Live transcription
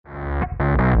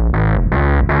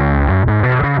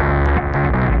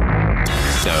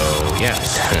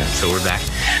So we're back.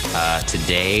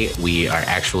 Today we are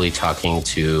actually talking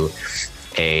to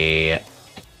a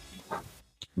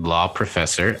law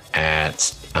professor at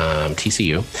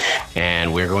TCU,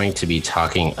 and we're going to be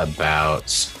talking about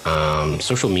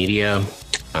social media,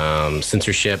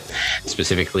 censorship,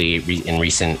 specifically in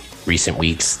recent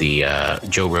weeks. The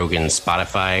Joe Rogan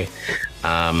Spotify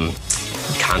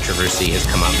controversy has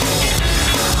come up.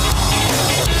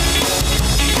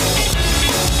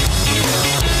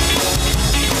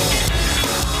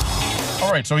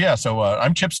 All right. So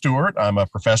I'm Chip Stewart. I'm a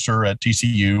professor at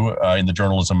TCU in the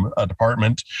journalism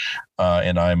department,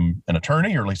 and I'm an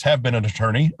attorney, or at least have been an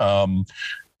attorney, and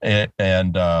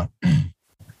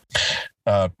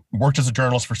worked as a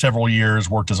journalist for several years,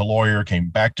 worked as a lawyer, came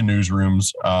back to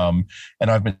newsrooms, and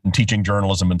I've been teaching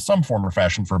journalism in some form or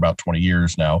fashion for about 20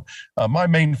 years now. My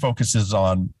main focus is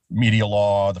on media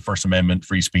law, the First Amendment,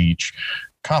 free speech,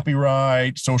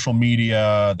 copyright, social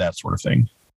media, that sort of thing.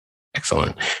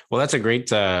 Excellent. Well, that's a great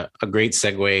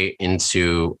segue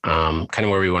into kind of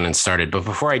where we went and started. But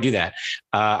before I do that,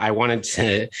 I wanted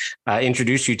to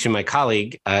introduce you to my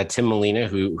colleague, Tim Molina,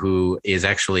 who is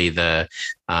actually the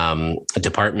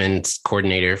department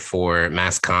coordinator for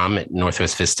Mass Comm at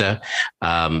Northwest Vista.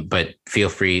 But feel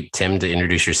free, Tim, to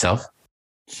introduce yourself.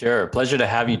 Sure. Pleasure to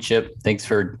have you, Chip. Thanks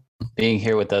for being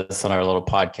here with us on our little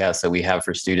podcast that we have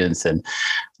for students and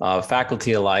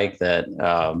faculty alike that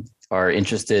are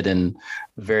interested in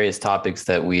various topics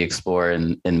that we explore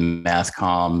in Mass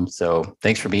Comm. So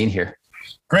thanks for being here.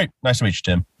 Great. Nice to meet you,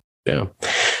 Tim. Yeah.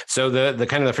 So the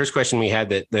kind of the first question we had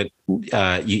that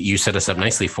you set us up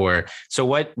nicely for. So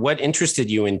what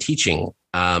interested you in teaching?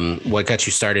 What got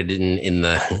you started in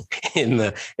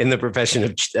the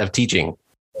profession of teaching?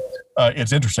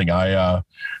 It's interesting. I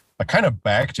kind of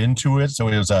backed into it. So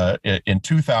it was in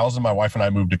 2000, my wife and I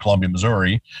moved to Columbia,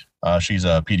 Missouri. She's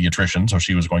a pediatrician, so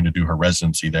she was going to do her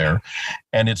residency there.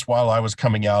 And it's while I was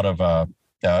coming out of, while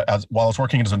I was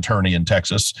working as an attorney in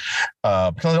Texas,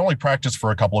 because I only practiced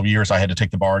for a couple of years, I had to take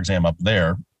the bar exam up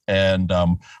there. And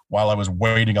while I was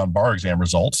waiting on bar exam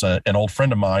results, an old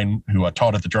friend of mine who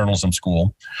taught at the journalism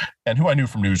school and who I knew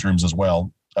from newsrooms as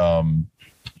well,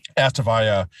 asked if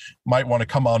I might want to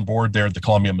come on board there at the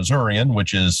Columbia Missourian,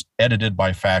 which is edited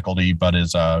by faculty, but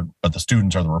the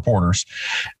students are the reporters,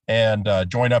 and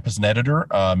join up as an editor,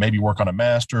 maybe work on a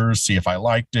master's, see if I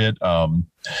liked it. And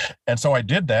so I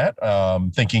did that,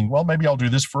 thinking, well, maybe I'll do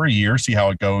this for a year, see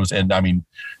how it goes. And I mean,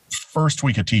 first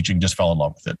week of teaching, just fell in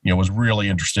love with it. Was really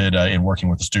interested in working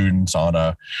with the students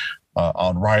on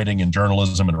writing and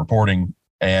journalism and reporting.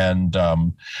 And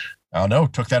I don't know,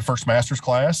 took that first master's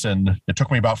class, and it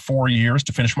took me about 4 years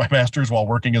to finish my master's while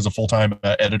working as a full-time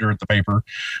editor at the paper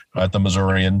at the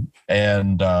Missourian,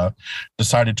 and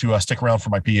decided to stick around for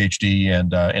my PhD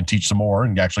and teach some more,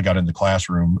 and actually got in the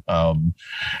classroom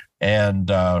and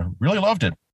really loved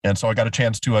it. And so I got a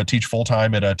chance to teach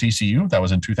full-time at TCU. That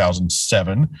was in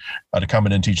 2007, to come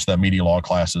in and teach the media law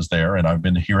classes there, and I've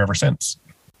been here ever since.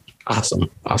 Awesome.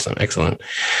 Excellent.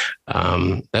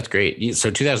 That's great.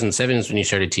 So 2007 is when you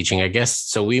started teaching, I guess.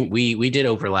 So we did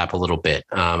overlap a little bit.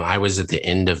 I was at the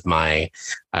end of my,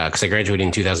 cause I graduated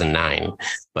in 2009,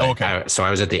 but okay. So I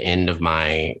was at the end of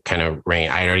my kind of reign.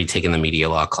 I had already taken the media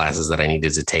law classes that I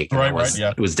needed to take. Right.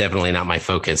 It was definitely not my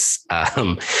focus.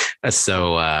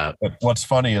 So what's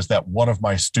funny is that one of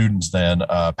my students then,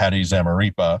 Patty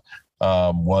Zamaripa,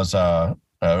 was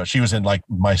she was in like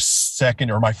my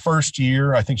second or my first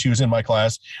year. I think she was in my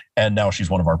class, and now she's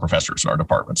one of our professors in our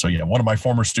department. So yeah, one of my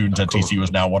former students at TCU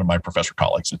is now one of my professor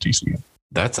colleagues at TCU.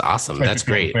 That's awesome. That's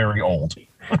great. Very old.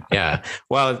 Yeah.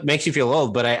 Well, it makes you feel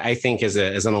old, but I think as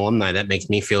an alumni, that makes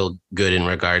me feel good in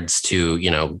regards to,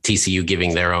 TCU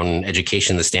giving their own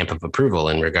education the stamp of approval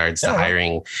in regards to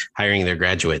hiring their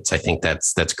graduates. I think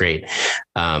that's great.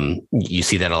 You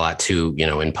see that a lot too,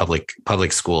 in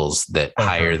public schools that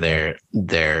hire their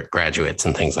graduates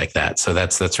and things like that. So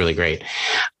that's really great.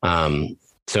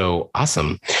 So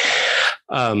awesome.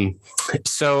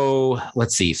 So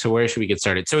let's see. So where should we get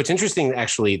started? So it's interesting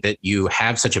actually that you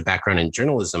have such a background in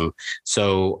journalism.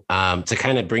 So to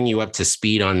kind of bring you up to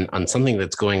speed on something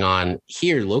that's going on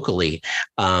here locally.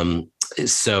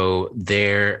 So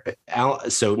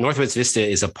Northwest Vista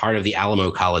is a part of the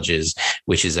Alamo Colleges,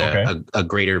 which is a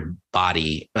greater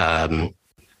body,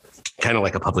 kind of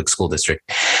like a public school district.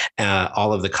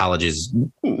 All of the colleges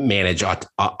manage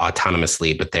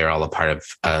autonomously, but they're all a part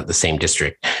of the same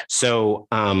district. So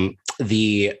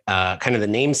the kind of the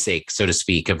namesake, so to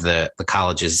speak, of the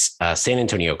colleges, San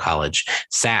Antonio College,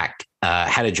 SAC,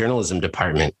 had a journalism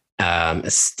department.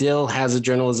 Still has a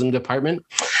journalism department.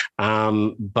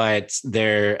 But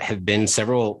there have been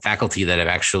several faculty that have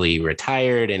actually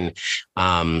retired, and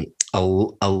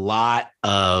a lot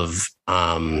of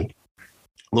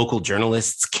local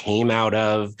journalists came out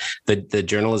of the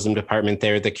journalism department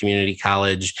there at the community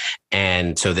college.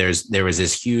 And so there was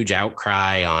this huge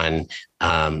outcry on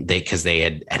because they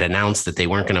had announced that they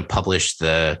weren't going to publish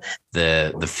the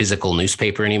physical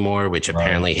newspaper anymore, which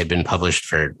apparently had been published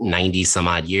for 90 some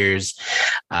odd years.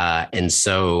 And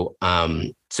so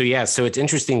it's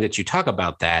interesting that you talk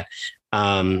about that.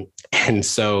 And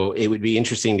so it would be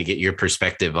interesting to get your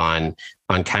perspective on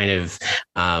kind of,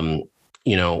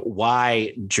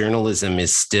 why journalism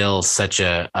is still such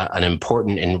an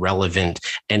important and relevant,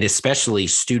 and especially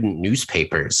student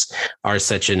newspapers are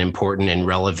such an important and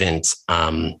relevant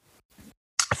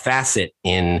facet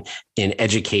in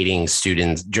educating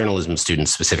students, journalism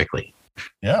students specifically.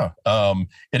 Yeah,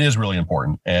 it is really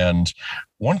important. And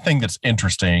one thing that's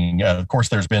interesting, of course,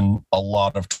 there's been a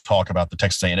lot of talk about the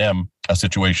Texas A&M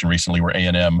situation recently where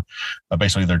A&M,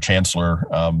 basically their chancellor,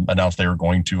 announced they were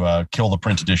going to kill the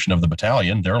print edition of the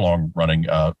Battalion, their long-running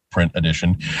print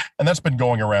edition. And that's been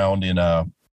going around in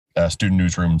student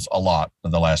newsrooms a lot in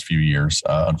the last few years,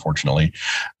 unfortunately.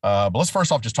 But let's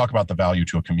first off just talk about the value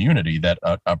to a community that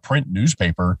a print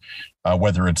newspaper,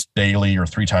 whether it's daily or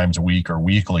 3 times a week or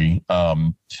weekly,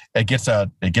 it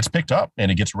gets picked up and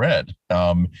it gets read.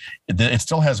 It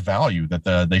still has value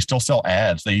that they still sell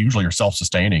ads. They usually are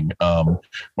self-sustaining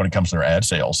when it comes to their ad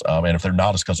sales. And if they're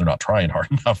not, it's because they're not trying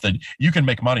hard enough. That you can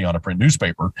make money on a print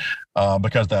newspaper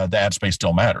because the ad space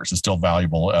still matters. It's still a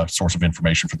valuable source of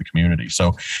information for the community.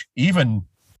 So even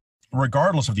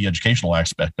regardless of the educational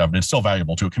aspect of it, it's still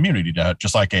valuable to a community.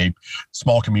 Just like a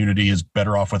small community is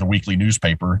better off with a weekly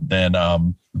newspaper than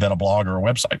a blog or a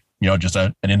website. Just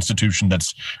an institution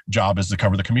that's job is to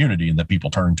cover the community and that people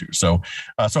turn to. So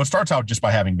it starts out just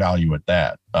by having value at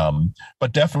that,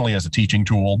 but definitely as a teaching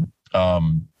tool.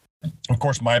 Of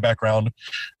course, my background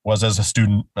was as a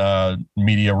student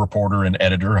media reporter and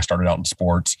editor. I started out in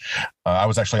sports. I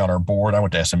was actually on our board. I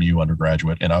went to SMU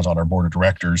undergraduate, and I was on our board of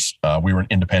directors. We were an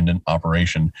independent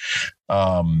operation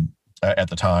at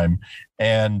the time.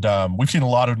 And we've seen a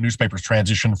lot of newspapers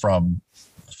transition from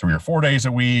 3 or 4 days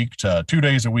a week to 2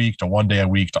 days a week to 1 day a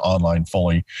week to online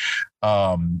fully.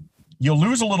 You'll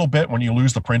lose a little bit when you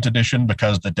lose the print edition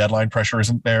because the deadline pressure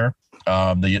isn't there.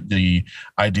 The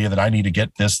idea that I need to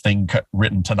get this thing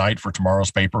written tonight for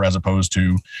tomorrow's paper, as opposed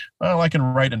to, I can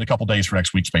write in a couple days for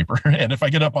next week's paper. And if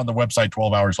I get up on the website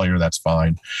 12 hours later, that's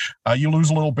fine. You lose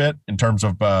a little bit in terms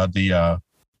of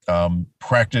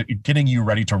practice, getting you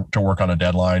ready to work on a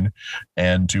deadline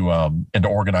and to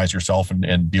organize yourself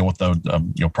and deal with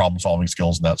the problem solving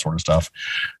skills and that sort of stuff.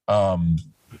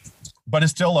 But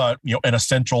it's still an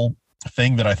essential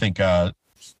thing that I think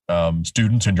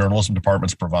students and journalism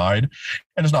departments provide.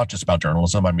 And it's not just about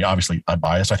journalism. I mean, obviously I'm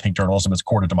biased. I think journalism is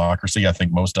core to democracy. I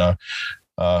think most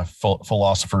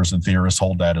philosophers and theorists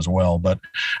hold that as well. But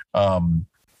when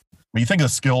you think of the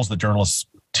skills that journalists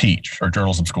teach or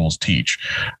journalism schools teach,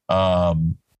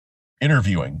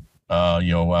 interviewing,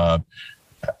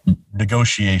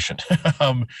 negotiation,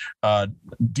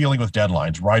 dealing with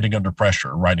deadlines, writing under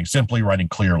pressure, writing simply, writing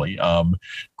clearly,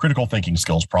 critical thinking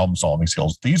skills, problem solving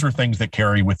skills. These are things that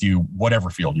carry with you whatever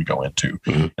field you go into.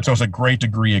 Mm-hmm. And so it's a great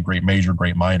degree, a great major,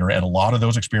 great minor, and a lot of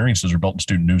those experiences are built in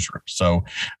student newsrooms. So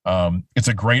it's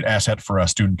a great asset for a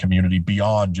student community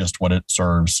beyond just what it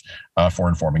serves for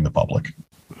informing the public.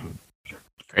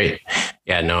 Great.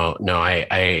 Yeah, no,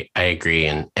 I agree.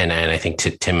 And I think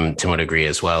Tim would agree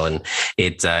as well. And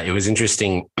it was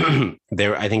interesting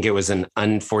there. I think it was an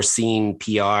unforeseen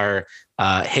PR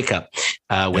hiccup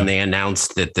when they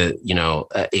announced that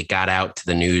it got out to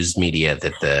the news media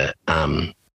that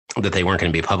that they weren't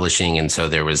going to be publishing. And so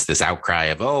there was this outcry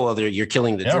of, you're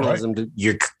killing the journalism. Right.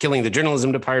 You're killing the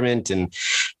journalism department. And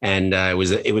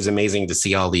it was amazing to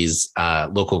see all these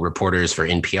local reporters for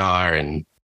NPR and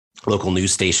local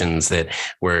news stations that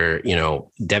were,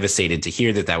 devastated to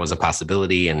hear that was a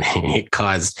possibility, and it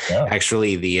caused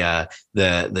actually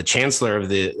the chancellor of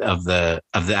the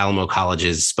Alamo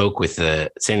colleges spoke with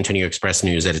the San Antonio Express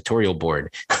News editorial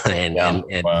board and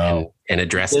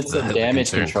addressed it's the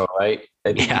damage control, right?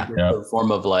 A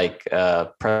form of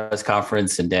press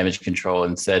conference and damage control,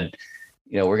 and said,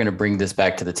 we're going to bring this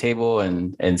back to the table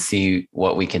and see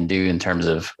what we can do in terms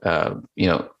of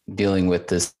dealing with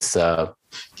this.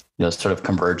 Sort of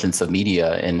convergence of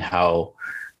media and how,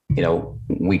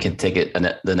 we can take it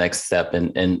the next step.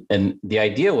 And the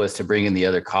idea was to bring in the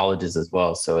other colleges as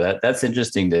well. So that's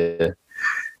interesting that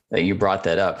you brought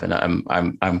that up. And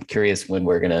I'm curious when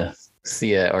we're going to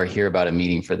see it or hear about a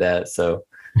meeting for that. So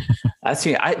I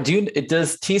see.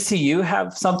 Does TCU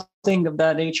have something of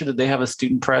that nature? Do they have a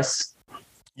student press?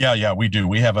 Yeah, we do.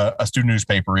 We have a student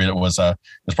newspaper. It's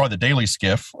probably the Daily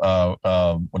Skiff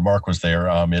when Mark was there.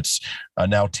 It's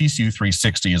now TCU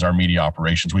 360 is our media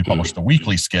operations. We publish the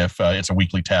Weekly Skiff. It's a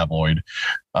weekly tabloid,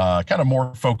 kind of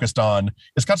more focused on.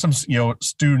 It's got some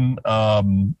student.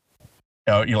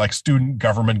 Like student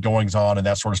government goings on and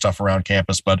that sort of stuff around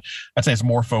campus, but I'd say it's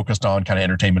more focused on kind of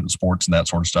entertainment and sports and that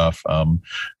sort of stuff.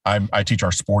 I teach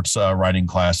our sports writing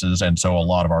classes, and so a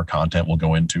lot of our content will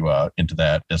go into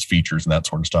that as features and that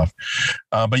sort of stuff.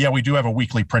 But yeah, we do have a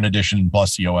weekly print edition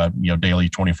plus daily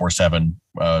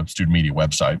 24/7 student media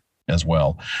website as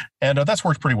well, and that's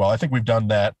worked pretty well. I think we've done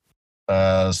that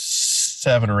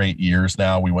 7 or 8 years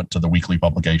now. We went to the weekly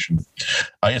publication.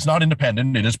 It's not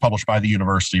independent. It is published by the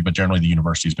university, but generally the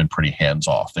university has been pretty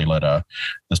hands-off. They let the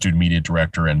student media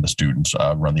director and the students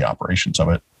run the operations of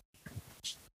it.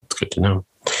 It's good to know.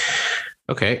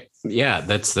 Okay. Yeah,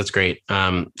 that's great.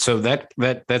 So that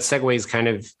segues kind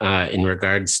of in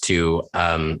regards to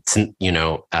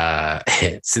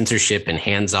censorship and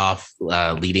hands-off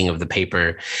leading of the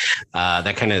paper.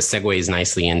 That kind of segues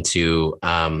nicely into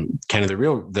kind of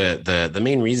the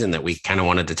main reason that we kind of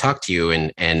wanted to talk to you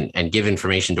and give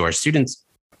information to our students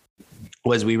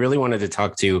was we really wanted to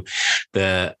talk to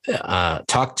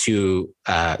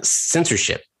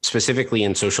censorship, specifically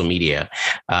in social media.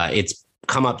 It's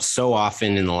come up so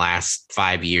often in the last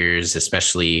 5 years,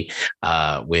 especially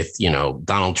with,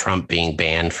 Donald Trump being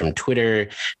banned from Twitter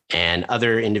and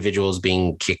other individuals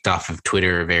being kicked off of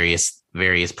Twitter, various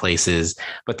places.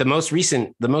 But the most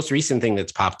recent thing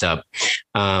that's popped up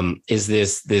is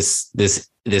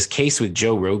this case with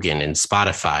Joe Rogan and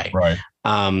Spotify. Right.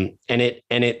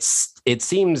 It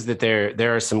seems that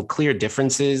there are some clear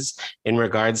differences in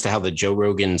regards to how the Joe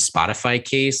Rogan Spotify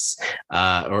case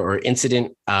or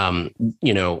incident,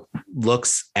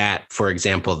 looks at, for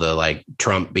example, the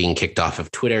Trump being kicked off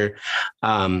of Twitter.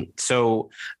 So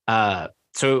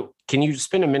can you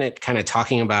spend a minute kind of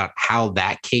talking about how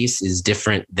that case is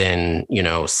different than,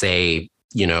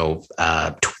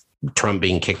 Trump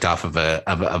being kicked off of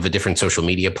a different social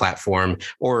media platform,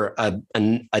 or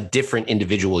a different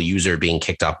individual user being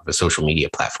kicked off of a social media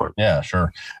platform? Yeah,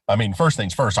 sure. I mean, first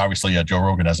things first, obviously Joe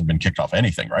Rogan hasn't been kicked off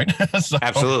anything, right? So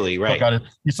absolutely, right.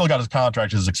 He still got his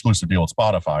contract, his exclusive deal with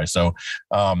Spotify. So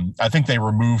I think they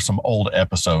removed some old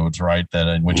episodes, right, that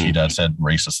in which he said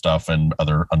racist stuff and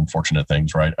other unfortunate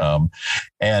things, right?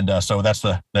 So that's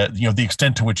the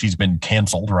extent to which he's been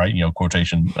canceled, right?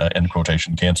 Quotation, end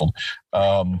quotation, canceled.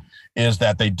 Is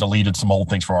that they deleted some old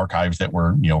things from archives that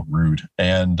were, rude,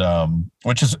 and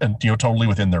which is, totally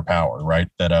within their power, right?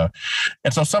 That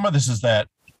and so some of this is that,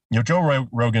 Joe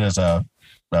Rogan is a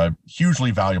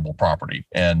hugely valuable property,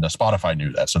 and Spotify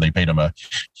knew that, so they paid him a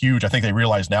huge. I think they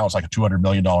realize now it's like a $200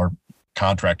 million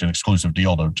contract, an exclusive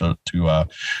deal to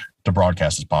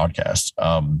broadcast his podcast.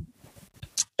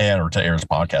 Or to air his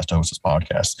podcast, to host his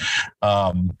podcast.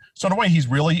 So in a way, he's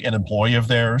really an employee of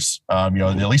theirs. At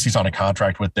least he's on a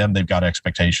contract with them. They've got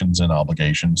expectations and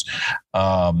obligations.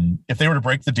 If they were to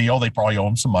break the deal, they probably owe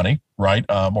him some money, right?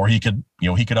 Or he could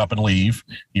up and leave.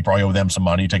 He probably owe them some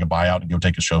money, take a buyout, and go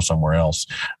take a show somewhere else.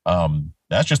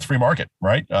 That's just the free market,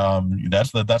 right?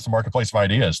 That's the marketplace of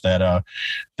ideas, that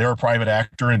they're a private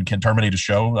actor and can terminate a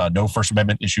show. No First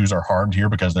Amendment issues are harmed here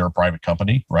because they're a private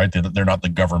company, right? They're not the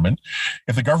government.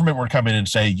 If the government were to come in and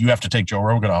say, you have to take Joe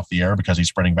Rogan off the air because he's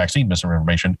spreading vaccine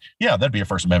misinformation, yeah, that'd be a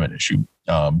First Amendment issue.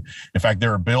 In fact,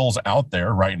 there are bills out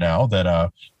there right now that I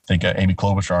think Amy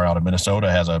Klobuchar out of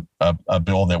Minnesota has a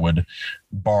bill that would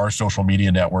bar social media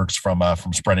networks from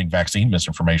spreading vaccine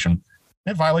misinformation.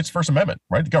 It violates the First Amendment,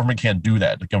 right? The government can't do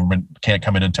that. The government can't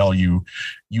come in and tell you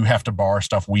have to bar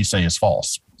stuff we say is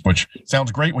false, which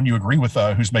sounds great when you agree with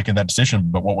who's making that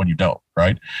decision, but what when you don't,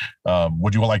 right?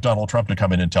 Would you like Donald Trump to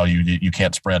come in and tell you that you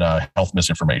can't spread health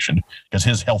misinformation, because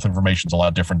his health information is a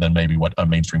lot different than maybe what a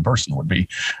mainstream person would be?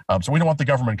 So we don't want the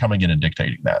government coming in and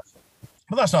dictating that.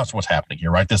 But that's not what's happening here,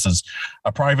 right? This is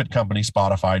a private company,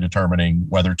 Spotify, determining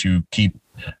whether to keep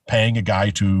paying a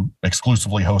guy to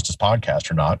exclusively host his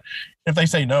podcast or not. If they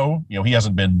say no, he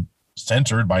hasn't been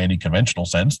censored by any conventional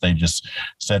sense. They just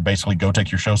said basically go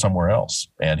take your show somewhere else,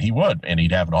 and he would, and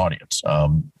he'd have an audience.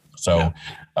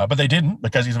 But they didn't,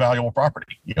 because he's a valuable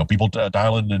property. People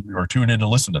dial in or tune in to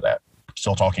listen to that.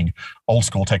 Still talking old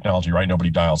school technology, right?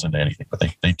 Nobody dials into anything, but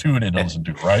they tune in to listen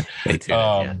to it, right? They tune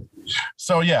in,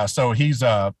 yeah. So he's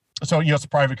it's a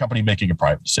private company making a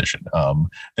private decision.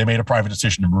 They made a private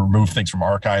decision to remove things from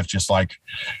archives, just like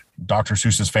Dr.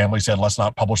 Seuss's family said, let's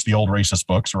not publish the old racist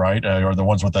books, right? Or the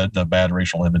ones with the bad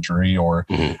racial imagery, or,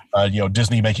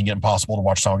 Disney making it impossible to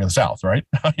watch Song of the South, right?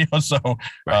 You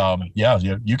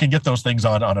can get those things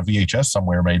on a VHS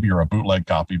somewhere, maybe, or a bootleg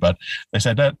copy. But they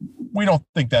said that we don't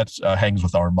think that hangs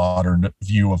with our modern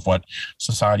view of what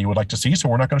society would like to see. So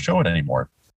we're not going to show it anymore.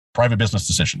 Private business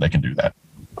decision. They can do that.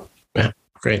 Yeah,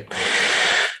 great.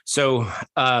 So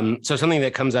something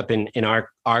that comes up in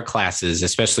our classes,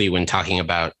 especially when talking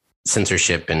about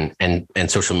censorship and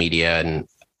social media, and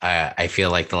I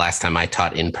feel like the last time I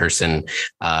taught in person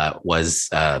was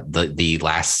the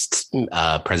last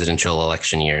presidential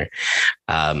election year.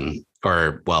 The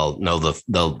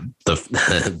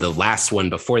last one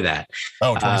before that.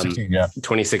 2016,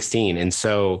 2016. And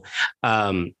so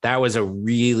that was a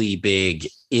really big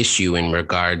issue in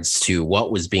regards to what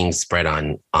was being spread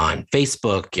on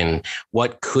Facebook, and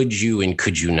what could you and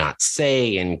could you not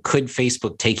say, and could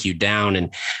Facebook take you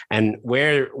down, and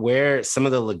where some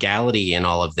of the legality in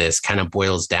all of this kind of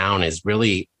boils down is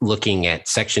really looking at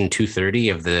Section 230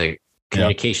 of the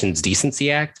Communications Decency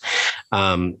Act.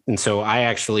 And so I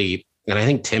actually, and I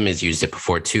think Tim has used it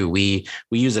before too, we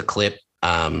use a clip,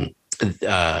 the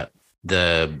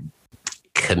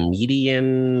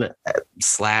comedian /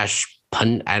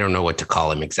 pun, I don't know what to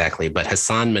call him exactly, but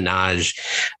Hasan Minhaj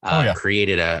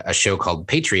created a show called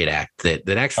Patriot Act that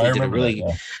actually did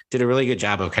a really good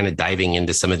job of kind of diving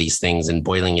into some of these things and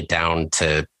boiling it down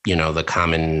to,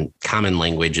 the common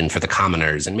language and for the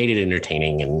commoners, and made it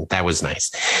entertaining. And that was nice.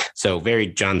 So very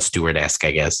Jon Stewart-esque,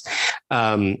 I guess.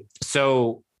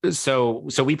 So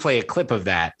we play a clip of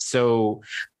that. So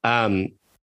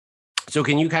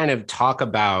can you kind of talk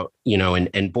about,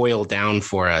 and boil down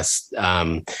for us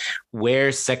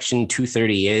where Section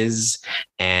 230 is,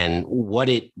 and what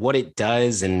it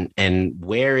does, and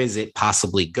where is it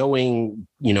possibly going?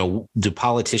 Do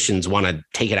politicians want to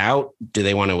take it out? Do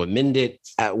they want to amend it?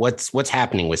 What's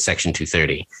happening with Section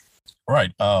 230?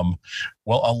 Right.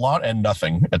 Well, a lot and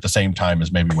nothing at the same time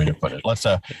is maybe a way to put it.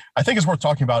 I think it's worth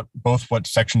talking about both what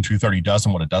Section 230 does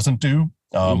and what it doesn't do.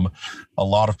 A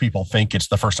lot of people think it's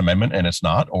the First Amendment, and it's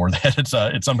not, or that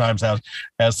it sometimes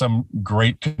has some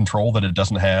great control that it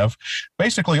doesn't have.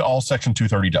 Basically, all Section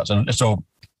 230 does. And so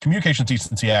Communications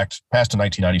Decency Act, passed in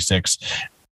 1996,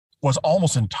 was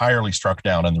almost entirely struck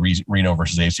down in the Reno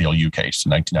versus ACLU case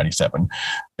in 1997.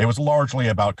 It was largely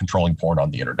about controlling porn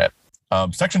on the internet.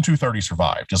 Section 230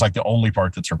 survived. It's like the only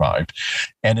part that survived.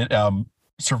 And it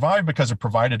survived because it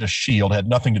provided a shield. It had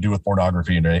nothing to do with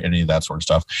pornography and any of that sort of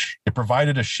stuff. It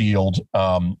provided a shield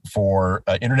for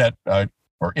internet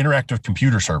or interactive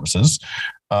computer services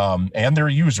and their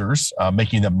users,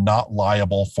 making them not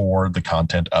liable for the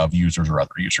content of users or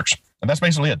other users. And that's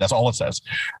basically it. That's all it says.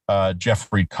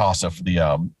 Jeffrey Kosseff,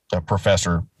 the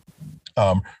professor,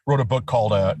 wrote a book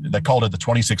called it the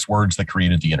 26 Words That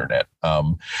Created the Internet.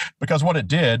 Because what it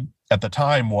did at the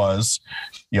time was,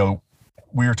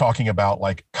 we were talking about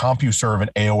like CompuServe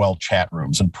and AOL chat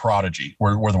rooms and Prodigy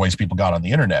were the ways people got on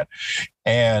the internet.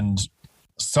 And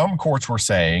some courts were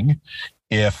saying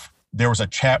if there was a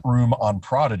chat room on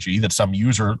Prodigy that some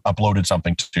user uploaded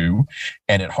something to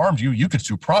and it harmed you, you could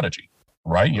sue Prodigy,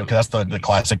 right? Because that's the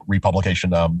classic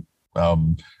republication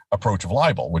approach of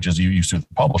libel, which is you sue the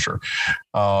publisher.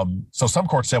 So some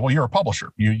courts said, well, you're a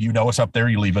publisher. You know it's up there.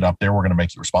 You leave it up there. We're going to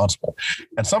make you responsible.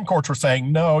 And some courts were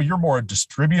saying, no, you're more a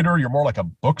distributor. You're more like a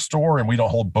bookstore, and we don't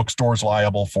hold bookstores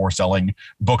liable for selling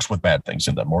books with bad things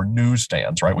in them, or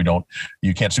newsstands, right?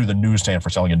 You can't sue the newsstand for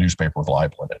selling a newspaper with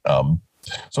libel in it.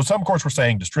 So some courts were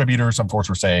saying distributor. Some courts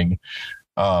were saying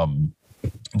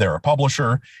they're a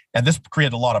publisher. And this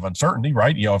created a lot of uncertainty,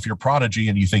 right? If you're Prodigy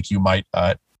and you think you might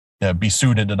be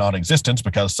sued into non-existence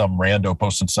because some rando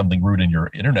posted something rude in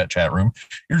your internet chat room,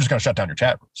 you're just going to shut down your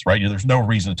chat rooms, right? There's no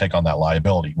reason to take on that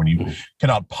liability when you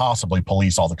cannot possibly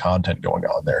police all the content going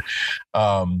on there.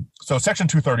 So Section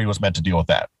 230 was meant to deal with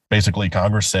that. Basically,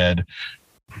 Congress said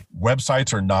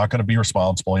websites are not going to be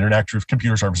responsible. Interactive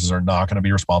computer services are not going to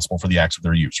be responsible for the acts of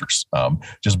their users.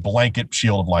 Just blanket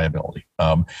shield of liability.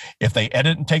 If they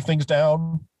edit and take things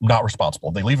down, not responsible.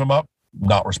 If they leave them up,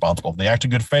 not responsible. If they act in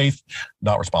good faith,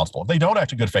 not responsible. If they don't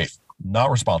act in good faith, not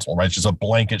responsible, right? It's just a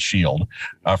blanket shield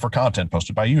for content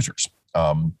posted by users.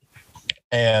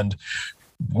 And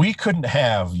we couldn't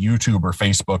have YouTube or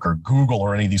Facebook or Google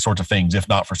or any of these sorts of things if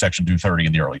not for Section 230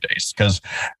 in the early days, because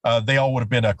they all would have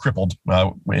been crippled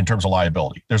in terms of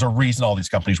liability. There's a reason all these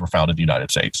companies were founded in the United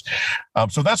States.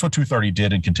 So that's what 230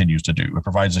 did and continues to do. It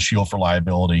provides a shield for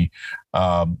liability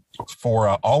for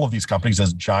all of these companies,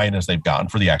 as giant as they've gotten,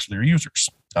 for the acts of their users.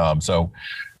 So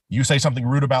you say something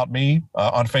rude about me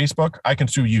on Facebook, I can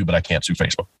sue you, but I can't sue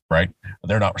Facebook, right?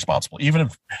 They're not responsible. Even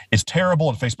if it's terrible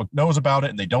and Facebook knows about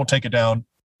it and they don't take it down,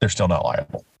 they're still not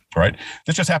liable, right?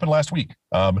 This just happened last week.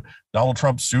 Donald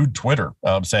Trump sued Twitter,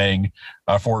 saying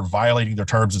for violating their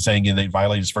terms and saying they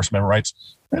violated his First Amendment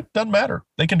rights. It doesn't matter.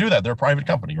 They can do that. They're a private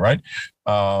company, right?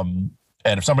 And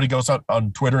if somebody goes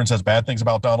on Twitter and says bad things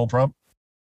about Donald Trump,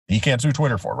 he can't sue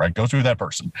Twitter for it, right? Go sue that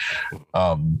person.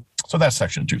 So that's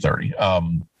Section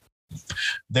 230.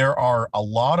 There are a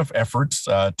lot of efforts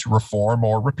to reform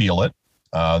or repeal it.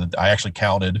 I actually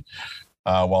counted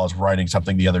while I was writing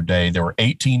something the other day. There were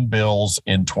 18 bills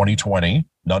in 2020,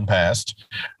 none passed.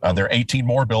 There are 18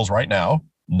 more bills right now.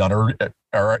 None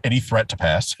are any threat to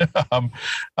pass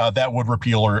that would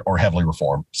repeal or heavily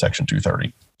reform Section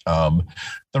 230.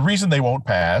 The reason they won't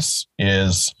pass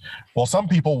is, well, some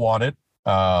people want it,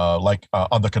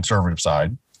 on the conservative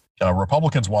side.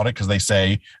 Republicans want it because they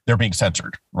say they're being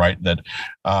censored, right? That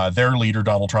their leader,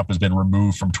 Donald Trump, has been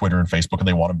removed from Twitter and Facebook, and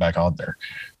they want him back on there.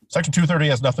 Section 230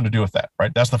 has nothing to do with that,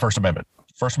 right? That's the First Amendment.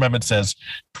 First Amendment says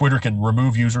Twitter can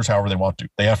remove users however they want to.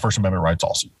 They have First Amendment rights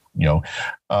also.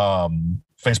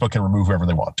 Facebook can remove whoever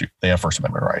they want to. They have First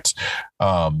Amendment rights.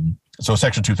 So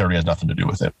Section 230 has nothing to do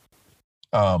with it.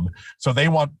 So they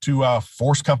want to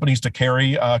force companies to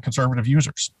carry conservative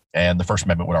users, and the First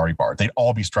Amendment would already bar it. They'd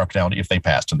all be struck down if they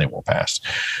passed, and they won't pass.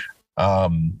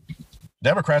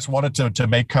 Democrats wanted to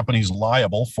make companies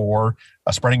liable for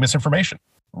spreading misinformation,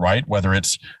 right? Whether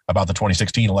it's about the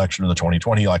 2016 election or the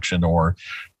 2020 election, or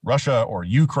Russia or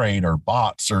Ukraine or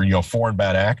bots or foreign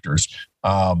bad actors.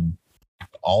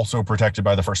 Also protected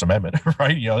by the First Amendment,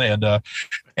 right?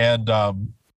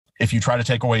 If you try to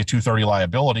take away 230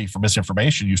 liability for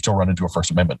misinformation, you still run into a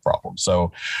First Amendment problem.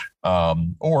 So,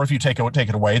 or if you take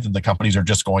it away, then the companies are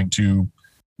just going to,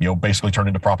 basically turn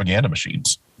into propaganda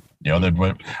machines.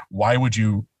 Why would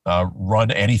you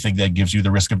run anything that gives you the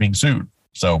risk of being sued?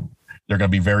 So they're going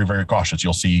to be very, very cautious.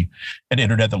 You'll see an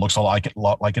internet that looks a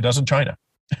lot like it does in China,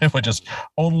 which is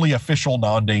only official,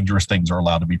 non-dangerous things are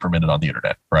allowed to be permitted on the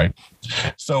internet, right?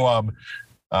 So,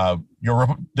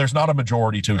 there's not a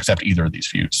majority to accept either of these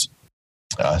views.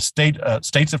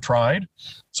 States have tried.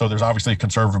 So there's obviously a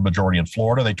conservative majority in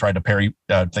Florida. They tried to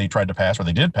pass, or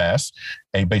they did pass,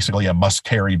 basically a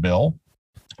must-carry bill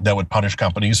that would punish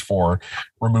companies for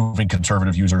removing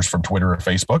conservative users from Twitter or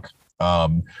Facebook.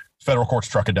 Federal court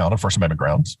struck it down on First Amendment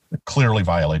grounds. It clearly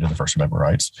violated the First Amendment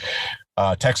rights.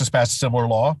 Texas passed a similar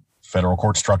law. Federal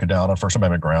court struck it down on First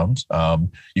Amendment grounds.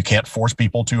 You can't force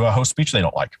people to host speech they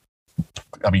don't like.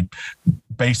 I mean,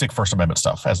 basic First Amendment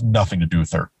stuff has nothing to do with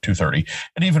 230.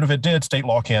 And even if it did, state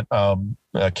law can't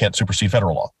supersede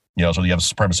federal law. So you have a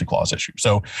supremacy clause issue.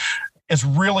 So it's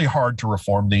really hard to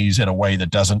reform these in a way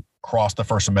that doesn't cross the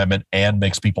First Amendment and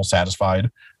makes people satisfied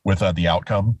with the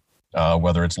outcome,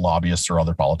 whether it's lobbyists or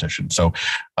other politicians. So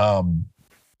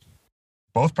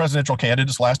both presidential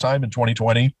candidates last time in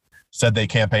 2020 said they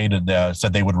campaigned and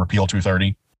said they would repeal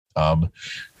 230.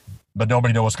 But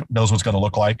nobody knows what's going to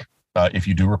look like if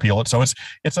you do repeal it. So it's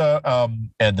and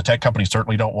the tech companies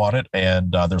certainly don't want it.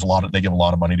 And they give a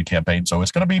lot of money to campaign. So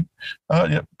it's going to be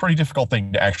a pretty difficult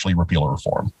thing to actually repeal or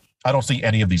reform. I don't see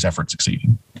any of these efforts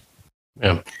succeeding.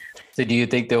 Yeah. So do you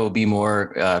think there will be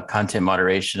more content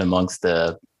moderation amongst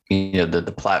the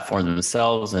platforms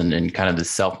themselves and kind of the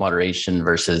self-moderation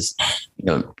versus,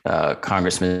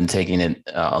 congressmen taking it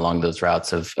along those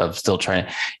routes of still trying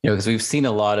to, because we've seen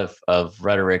a lot of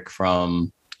rhetoric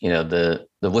from, the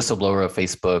whistleblower of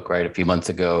Facebook, right, a few months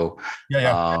ago,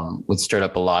 which stirred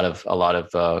up a lot of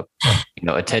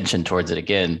attention towards it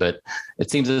again. But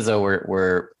it seems as though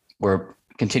we're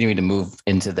continuing to move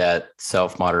into that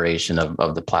self-moderation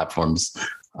of the platforms,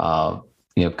 kind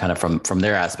of from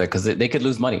their aspect, because they could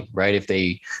lose money, right, if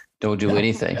they don't do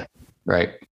anything,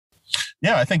 right?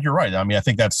 Yeah, I think you're right. I mean, I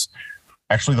think that's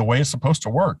actually the way it's supposed to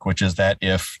work, which is that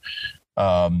if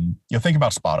think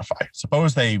about Spotify,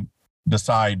 suppose they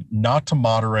decide not to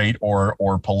moderate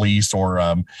or police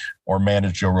or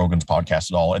manage Joe Rogan's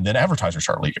podcast at all, and then advertisers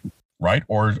start leaving, right?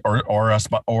 Or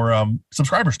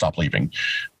subscribers stop leaving.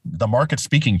 The market's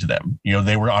speaking to them.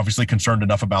 They were obviously concerned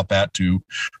enough about that to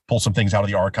pull some things out of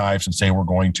the archives and say we're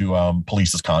going to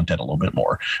police this content a little bit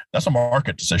more. That's a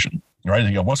market decision,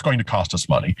 right? What's going to cost us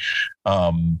money?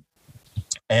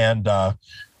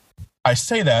 I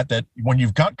say that when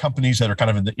you've got companies that are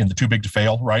kind of in the too big to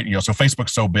fail, right? So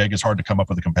Facebook's so big, it's hard to come up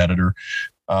with a competitor.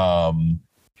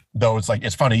 Though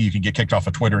it's funny, you can get kicked off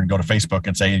of Twitter and go to Facebook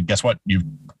and say, guess what? You've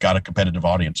got a competitive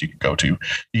audience you can go to.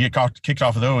 You get kicked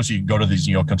off of those, you can go to these,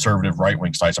 conservative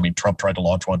right-wing sites. I mean, Trump tried to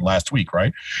launch one last week,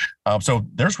 right? So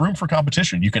there's room for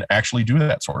competition. You can actually do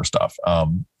that sort of stuff.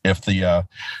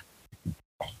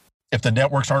 if the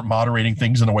networks aren't moderating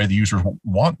things in the way the users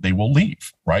want, they will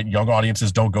leave, right? Young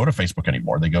audiences don't go to Facebook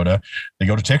anymore. They go to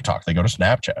TikTok, they go to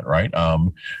Snapchat, right?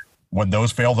 When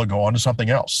those fail, they'll go on to something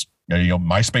else.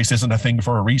 MySpace isn't a thing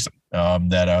for a reason.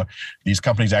 These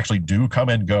companies actually do come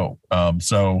and go.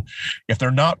 So if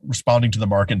they're not responding to the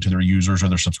market and to their users or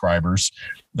their subscribers,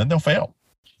 then they'll fail.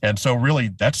 And so really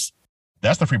that's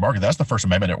the free market. That's the First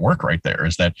Amendment at work right there,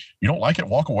 is that you don't like it,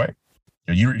 walk away.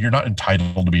 You're not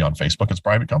entitled to be on Facebook. It's a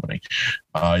private company.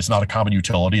 It's not a common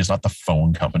utility. It's not the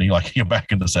phone company like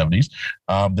back in the 70s.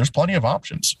 There's plenty of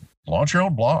options. Launch your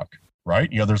own blog, right?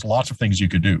 There's lots of things you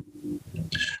could do.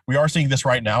 We are seeing this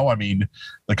right now. I mean,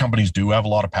 the companies do have a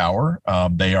lot of power.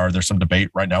 There's some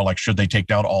debate right now, like should they take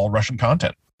down all Russian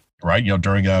content? Right,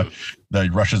 during the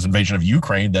Russia's invasion of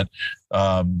Ukraine, that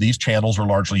these channels were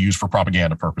largely used for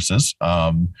propaganda purposes,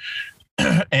 and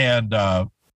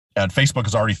Facebook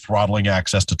is already throttling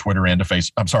access to Twitter and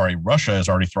to Russia is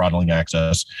already throttling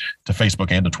access to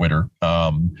Facebook and to Twitter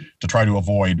to try to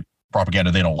avoid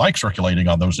propaganda they don't like circulating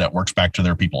on those networks back to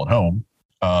their people at home.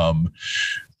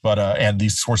 And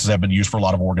these sources have been used for a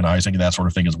lot of organizing and that sort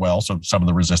of thing as well. So some of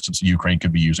the resistance in Ukraine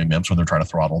could be using them. So they're trying to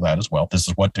throttle that as well. This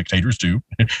is what dictators do.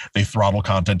 They throttle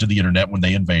content to the internet when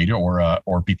they invade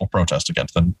or people protest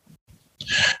against them.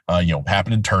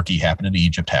 Happened in Turkey, happened in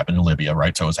Egypt, happened in Libya,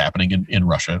 right? So it's happening in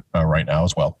Russia right now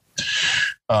as well.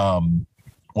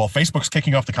 Facebook's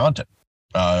kicking off the content.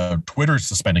 Twitter's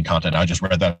suspending content. I just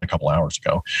read that a couple hours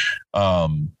ago.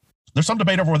 There's some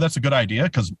debate over whether that's a good idea,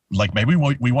 because maybe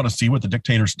we want to see what the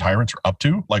dictators and tyrants are up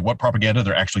to, like what propaganda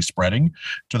they're actually spreading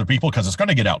to the people, because it's going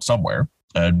to get out somewhere.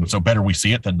 And so better we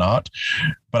see it than not.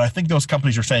 But I think those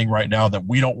companies are saying right now that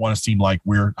we don't want to seem like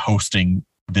we're hosting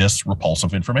this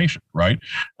repulsive information, right?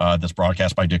 That's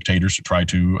broadcast by dictators to try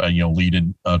to lead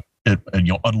in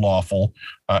unlawful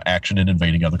action in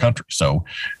invading other countries. So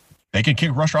they can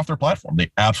kick Russia off their platform. They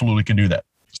absolutely can do that.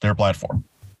 It's their platform.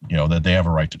 That they have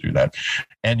a right to do that.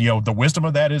 And the wisdom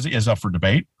of that is up for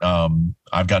debate.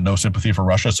 I've got no sympathy for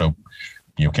Russia, so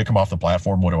kick them off the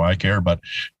platform. What do I care? But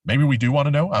maybe we do want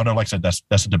to know. I don't know. Like I said,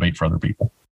 that's a debate for other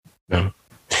people. Yeah.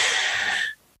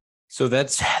 So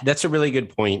that's a really good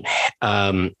point,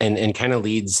 and kind of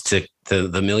leads to the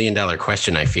 $1 million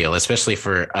question, I feel, especially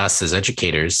for us as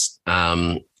educators.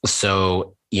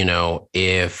 So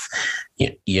if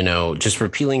just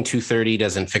repealing 230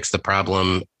 doesn't fix the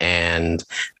problem, and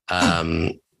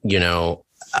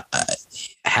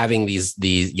having these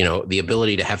the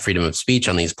ability to have freedom of speech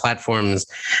on these platforms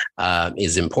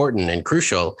is important and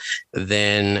crucial,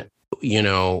 then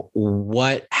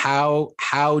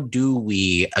how do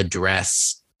we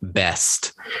address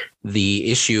best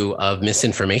the issue of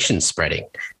misinformation spreading?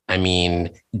 I mean,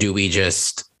 do we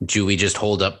just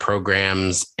hold up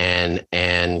programs and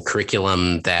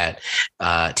curriculum that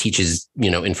teaches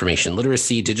information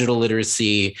literacy, digital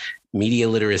literacy, media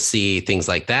literacy, things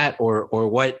like that, or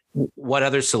what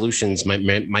other solutions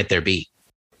might there be?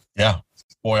 Yeah,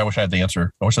 boy, I wish I had the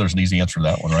answer. I wish there was an easy answer to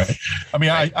that one, right? I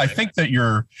mean, I think that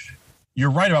you're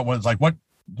right about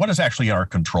what is actually in our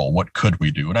control. What could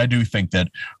we do? And I do think that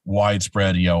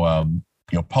widespread,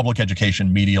 public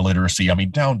education, media literacy, I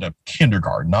mean, down to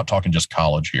kindergarten, not talking just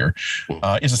college here,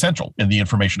 is essential in the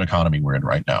information economy we're in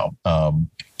right now.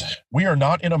 We are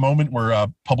not in a moment where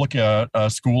public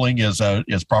schooling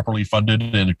is properly funded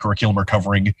and a curriculum are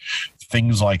covering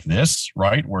things like this,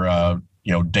 right? Where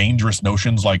dangerous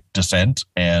notions like dissent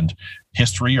and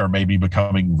history are maybe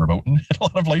becoming verboten in a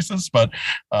lot of places, but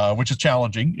which is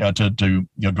challenging to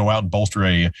go out and bolster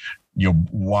a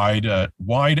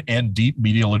wide and deep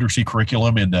media literacy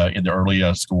curriculum in the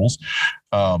early schools.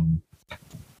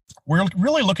 We're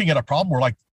really looking at a problem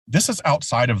where this is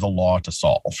outside of the law to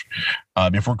solve.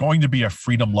 If we're going to be a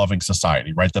freedom-loving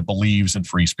society, right, that believes in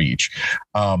free speech,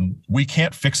 we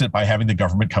can't fix it by having the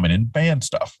government come in and ban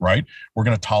stuff, right? We're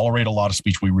going to tolerate a lot of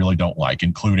speech we really don't like,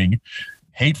 including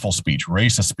hateful speech,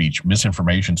 racist speech,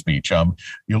 misinformation speech.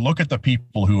 You look at the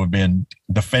people who have been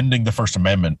defending the First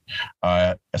Amendment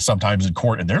sometimes in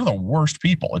court, and they're the worst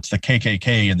people. It's the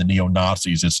KKK and the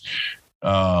neo-Nazis. It's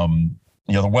the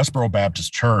Westboro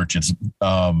Baptist Church. It's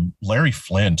Larry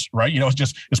Flint, right?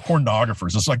 It's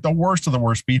pornographers. It's like the worst of the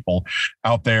worst people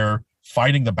out there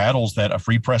fighting the battles that a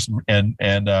free press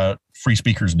and free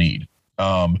speakers need.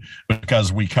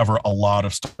 Because we cover a lot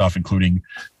of stuff, including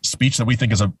speech that we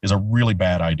think is a really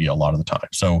bad idea a lot of the time.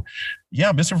 So,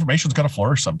 yeah, misinformation is going to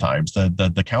flourish sometimes.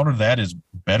 The counter to that is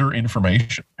better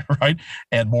information, right,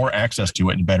 and more access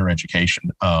to it and better education.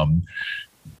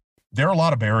 There are a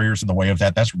lot of barriers in the way of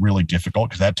that. That's really difficult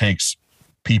because that takes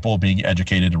people being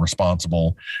educated and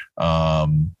responsible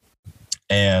and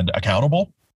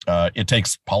accountable. It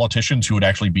takes politicians who would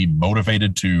actually be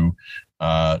motivated to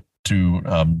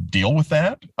deal with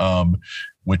that,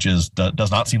 which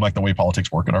does not seem like the way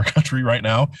politics work in our country right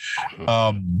now.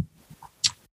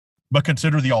 But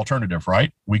consider the alternative,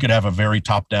 right? We could have a very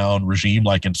top-down regime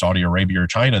like in Saudi Arabia or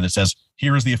China that says,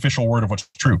 here is the official word of what's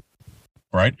true,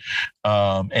 right?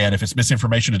 And if it's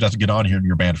misinformation, it doesn't get on here and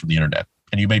you're banned from the internet.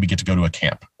 And you maybe get to go to a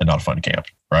camp and not a fun camp,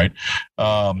 right?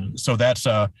 So that's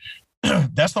the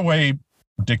way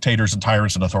dictators and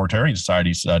tyrants and authoritarian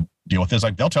societies deal with this.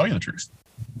 Like, they'll tell you the truth.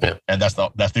 Yeah. And that's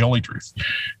the only truth.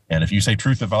 And if you say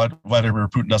truth that Vladimir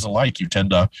Putin doesn't like, you tend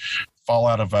to fall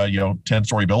out of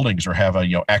 10-story buildings or have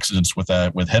accidents with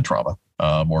head trauma,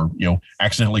 or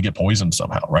accidentally get poisoned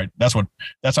somehow, right? That's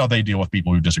how they deal with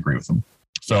people who disagree with them.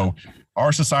 So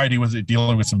our society was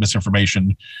dealing with some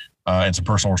misinformation and some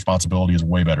personal responsibility is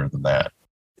way better than that.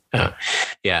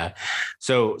 Yeah.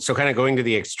 So kind of going to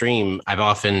the extreme, I've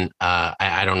often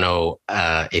I don't know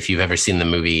if you've ever seen the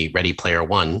movie Ready Player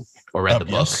One or read the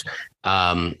book. Yes.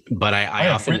 But I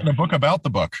often written a book about the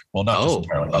book. Well, not just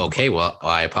entirely. Okay. Well,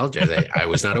 I apologize. I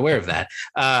was not aware of that.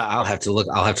 I'll have to look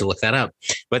that up.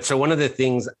 But so one of the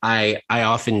things I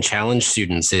often challenge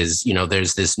students is,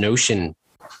 there's this notion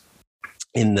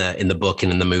in the book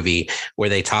and in the movie where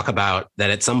they talk about that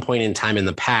at some point in time in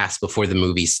the past, before the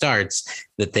movie starts,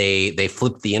 that they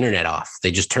flipped the internet off.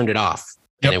 They just turned it off.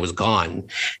 And it was gone.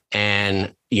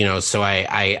 And, so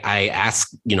I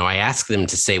ask them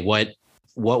to say what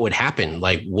would happen,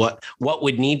 like what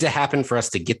would need to happen for us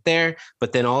to get there,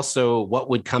 but then also what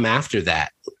would come after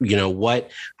that?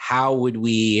 How would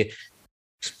we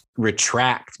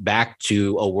retract back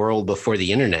to a world before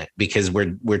the internet? Because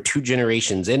we're 2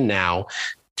 generations in now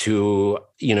to,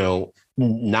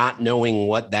 not knowing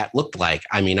what that looked like.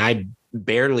 I mean, I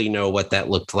barely know what that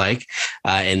looked like.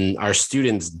 And our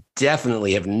students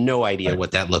definitely have no idea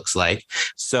what that looks like.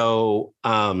 So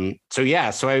I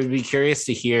would be curious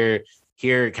to hear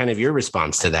kind of your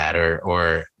response to that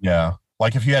or. Yeah.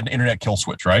 Like if you had an internet kill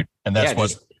switch, right? And that's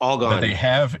what all gone. They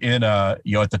have in at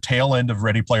the tail end of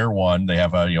Ready Player One, they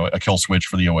have a kill switch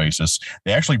for the Oasis.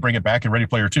 They actually bring it back in Ready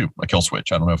Player Two, a kill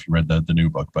switch. I don't know if you read the new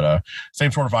book, but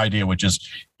same sort of idea, which is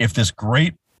if this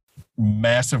great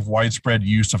massive widespread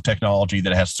use of technology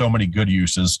that has so many good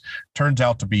uses turns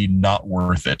out to be not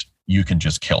worth it, you can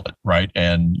just kill it, right?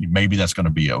 And maybe that's going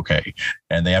to be okay.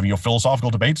 And they have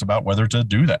philosophical debates about whether to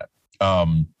do that.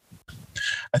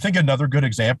 I think another good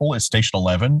example is Station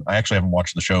 11. I actually haven't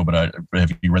watched the show, but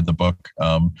have you read the book?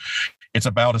 It's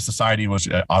about a society was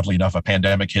oddly enough, a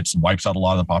pandemic hits and wipes out a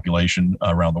lot of the population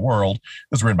around the world.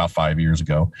 This was written about 5 years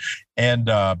ago. And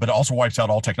but it also wipes out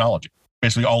all technology.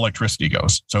 Basically all electricity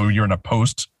goes. So you're in a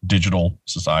post-digital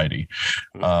society.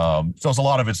 So it's a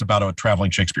lot of it's about a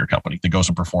traveling Shakespeare company that goes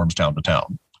and performs town to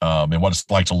town. And what it's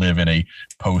like to live in a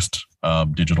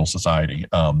post-digital society.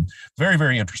 Very,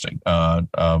 very interesting.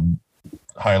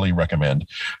 Highly recommend.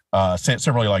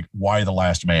 Similarly, like Why the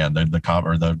Last Man,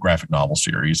 the graphic novel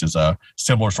series is a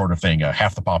similar sort of thing.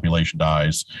 Half the population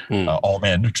dies, all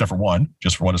men except for one,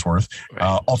 just for what it's worth.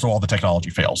 Right. Also, all the technology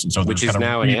fails, and so which is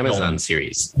now an Amazon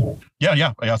series.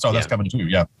 Yeah. So that's coming too.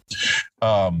 Yeah.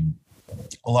 A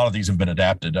lot of these have been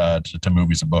adapted to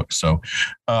movies and books. So,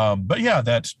 but yeah,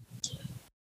 that's.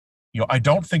 I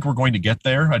don't think we're going to get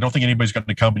there. I don't think anybody's going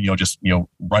to come and, just,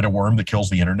 write a worm that kills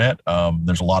the internet.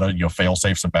 There's a lot of, fail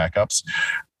safes and backups.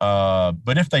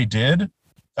 But if they did,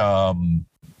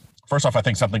 first off, I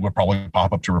think something would probably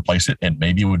pop up to replace it and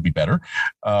maybe it would be better.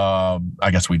 I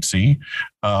guess we'd see.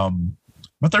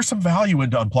 But there's some value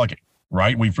into unplugging,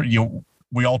 right?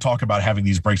 We all talk about having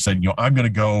these breaks saying, I'm going to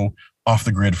go off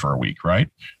the grid for a week, right?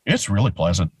 It's really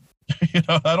pleasant.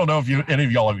 I don't know if any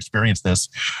of y'all have experienced this.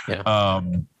 Yeah.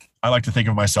 I like to think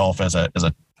of myself as a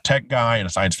tech guy and a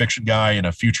science fiction guy and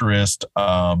a futurist.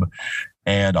 And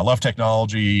I love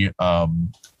technology.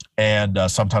 And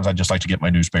sometimes I just like to get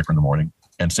my newspaper in the morning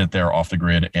and sit there off the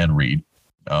grid and read,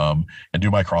 and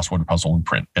do my crossword puzzle and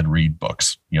print and read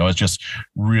books. It's just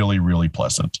really, really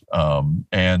pleasant.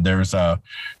 And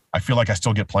I feel like I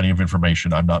still get plenty of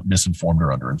information. I'm not misinformed or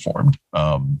underinformed.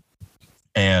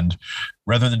 And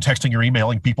rather than texting or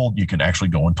emailing people, you can actually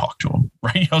go and talk to them,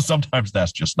 right? Sometimes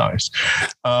that's just nice.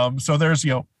 So there's,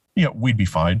 we'd be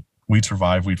fine. We'd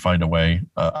survive. We'd find a way.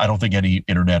 I don't think any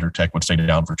internet or tech would stay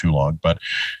down for too long. But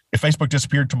if Facebook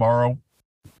disappeared tomorrow,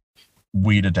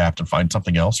 we'd adapt and find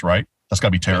something else, right? That's got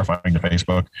to be terrifying to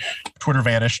Facebook. Twitter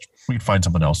vanished. We'd find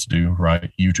something else to do,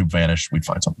 right? YouTube vanished. We'd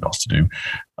find something else to do.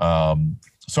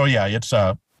 So yeah, it's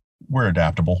we're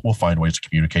adaptable. We'll find ways to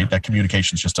communicate. That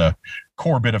communication is just a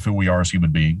core bit of who we are as human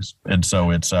beings. And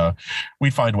so it's, we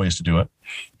find ways to do it.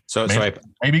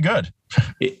 maybe good.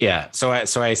 Yeah. So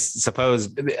I suppose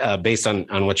based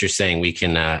on what you're saying, we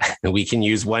can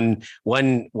use one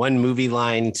movie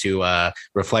line to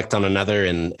reflect on another,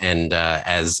 and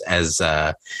as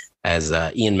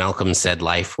Ian Malcolm said,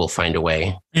 life will find a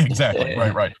way. Exactly.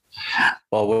 Right.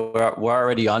 Well, we're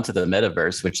already onto the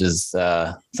metaverse, which is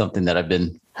something that I've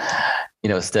been,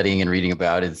 studying and reading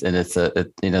about. It's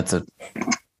a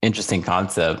interesting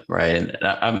concept, right? And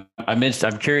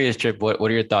I'm curious, Chip, what are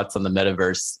your thoughts on the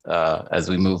metaverse as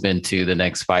we move into the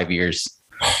next 5 years?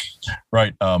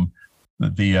 Right.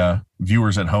 The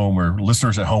viewers at home or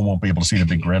listeners at home won't be able to see the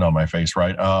big grin on my face,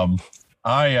 right? I'm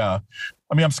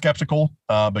skeptical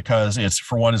because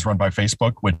it's run by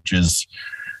Facebook, which is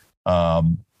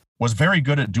was very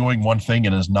good at doing one thing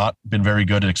and has not been very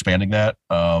good at expanding that.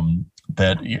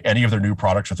 That any of their new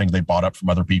products are things they bought up from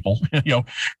other people,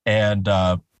 and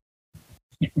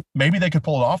maybe they could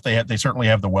pull it off. They certainly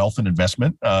have the wealth and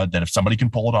investment that if somebody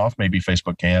can pull it off, maybe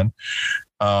Facebook can.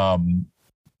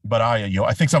 But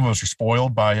I think some of us are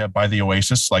spoiled by the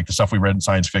Oasis, like the stuff we read in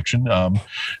science fiction,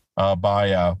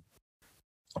 by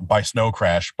Snow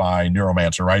Crash, by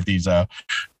Neuromancer, right? These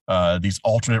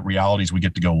alternate realities we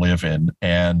get to go live in,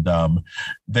 and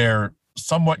they're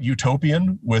somewhat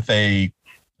utopian with a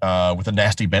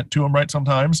nasty bent to them, right?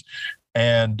 Sometimes,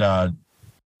 and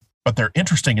but they're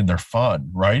interesting and they're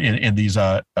fun, right? In these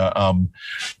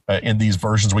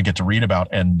versions we get to read about,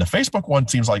 and the Facebook one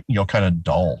seems like kind of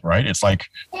dull, right? It's like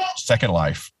Second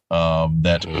Life.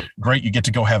 That great, you get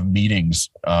to go have meetings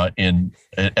as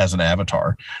an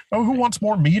avatar. Oh, who wants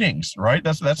more meetings, right?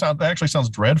 That actually sounds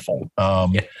dreadful.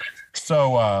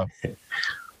 So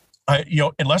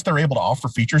unless they're able to offer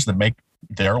features that make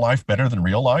their life better than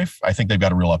real life, I think they've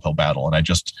got a real uphill battle. And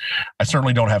I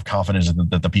certainly don't have confidence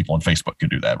that the people on Facebook could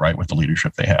do that, right, with the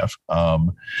leadership they have.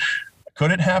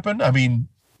 Could it happen? I mean,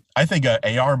 I think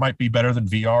AR might be better than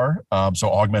VR. So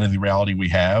augmented reality we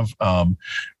have,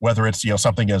 whether it's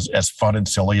something as fun and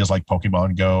silly as like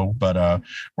Pokemon Go, but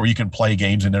where you can play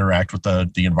games and interact with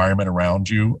the environment around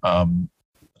you.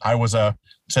 I was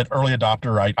said early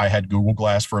adopter. I had Google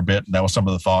Glass for a bit, and that was some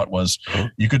of the thought was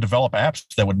you could develop apps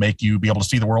that would make you be able to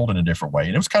see the world in a different way,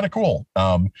 and it was kind of cool.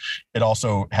 It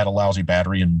also had a lousy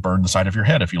battery and burned the side of your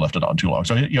head if you left it on too long.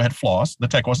 So you had flaws. The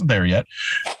tech wasn't there yet.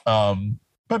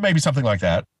 But maybe something like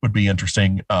that would be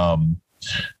interesting.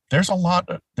 There's a lot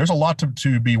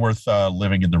to be worth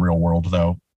living in the real world,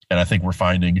 though. And I think we're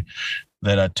finding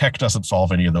that tech doesn't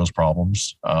solve any of those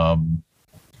problems.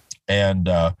 And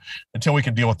until we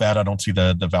can deal with that, I don't see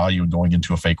the value in going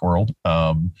into a fake world.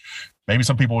 Maybe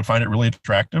some people would find it really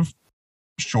attractive.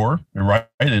 Sure, you're right.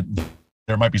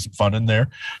 There might be some fun in there.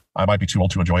 I might be too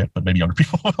old to enjoy it, but maybe younger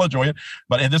people will enjoy it.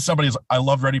 But I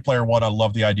love Ready Player One. I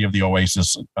love the idea of the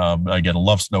Oasis. Again, I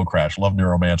love Snow Crash, love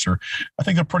Neuromancer. I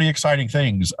think they're pretty exciting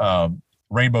things.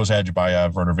 Rainbow's Edge by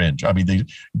Vernor Vinge. I mean, the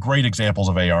great examples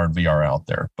of AR and VR out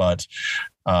there, but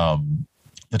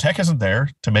the tech isn't there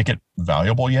to make it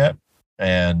valuable yet.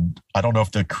 And I don't know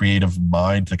if the creative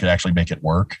mind that could actually make it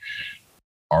work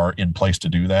are in place to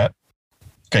do that.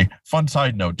 Okay, fun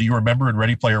side note. Do you remember in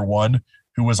Ready Player One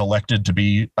who was elected to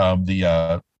be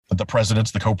the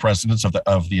presidents, the co-presidents of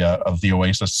the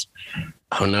Oasis?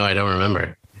 Oh no, I don't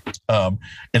remember.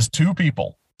 It's two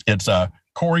people. It's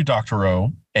Cory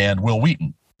Doctorow and Wil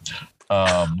Wheaton.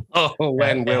 So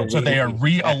they are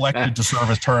re-elected to serve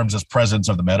as terms as presidents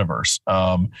of the metaverse.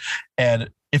 And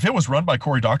if it was run by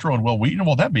Cory Doctorow and Wil Wheaton,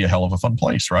 well, that'd be a hell of a fun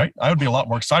place, right? I would be a lot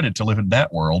more excited to live in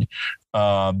that world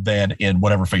than in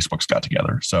whatever Facebook's got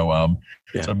together. So,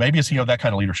 so maybe it's that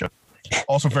kind of leadership.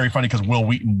 Also very funny because Wil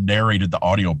Wheaton narrated the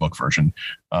audiobook version,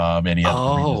 and he has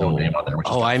his own name on there.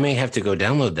 I may have to go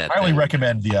download that. I highly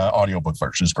recommend the audiobook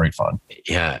version. It's great fun.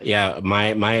 Yeah.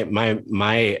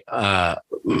 My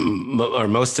or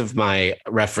most of my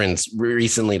reference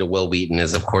recently to Wil Wheaton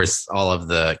is, of course, all of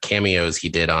the cameos he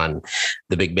did on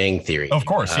The Big Bang Theory. Of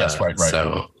course, yes, right.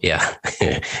 So yeah,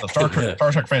 Star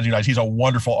Trek fans unite. He's a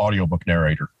wonderful audiobook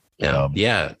narrator.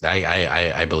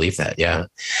 I believe that. Yeah.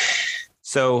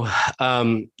 So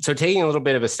taking a little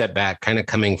bit of a step back, kind of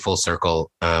coming full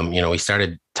circle, we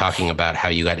started talking about how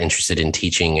you got interested in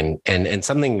teaching and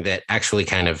something that actually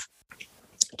kind of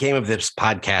came of this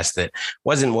podcast that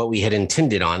wasn't what we had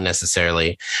intended on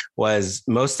necessarily was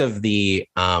most of the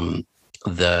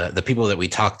people that we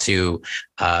talked to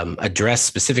address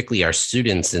specifically our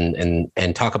students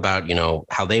and talk about,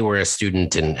 how they were a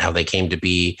student and how they came to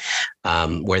be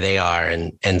where they are.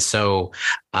 And so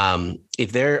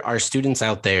if there are students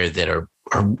out there that are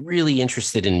really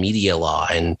interested in media law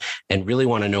and really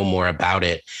want to know more about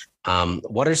it,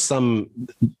 what are some,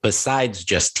 besides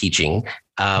just teaching,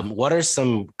 what are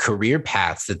some career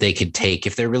paths that they could take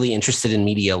if they're really interested in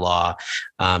media law,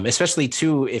 especially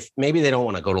too, if maybe they don't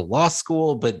want to go to law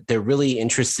school, but they're really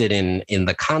interested in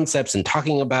the concepts and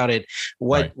talking about it.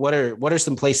 What are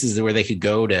some places where they could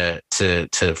go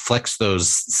to flex those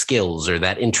skills or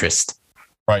that interest?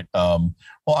 Right.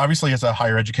 Well, obviously, as a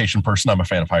higher education person, I'm a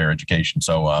fan of higher education.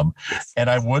 So, and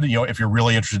I would, if you're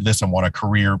really interested in this and want a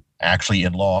career actually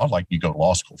in law, like you go to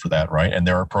law school for that, right? And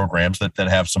there are programs that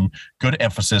have some good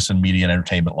emphasis in media and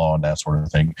entertainment law and that sort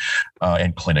of thing,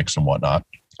 and clinics and whatnot.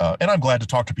 And I'm glad to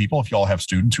talk to people. If y'all have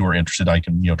students who are interested, I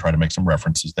can, try to make some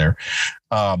references there.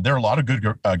 There are a lot of good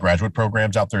graduate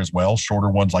programs out there as well. Shorter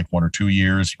ones, like 1 or 2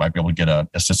 years. You might be able to get an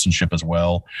assistantship as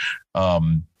well.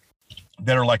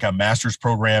 That are like a master's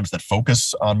programs that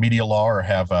focus on media law or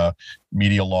have a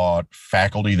media law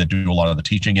faculty that do a lot of the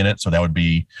teaching in it. So that would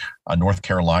be North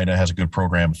Carolina has a good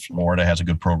program. Florida has a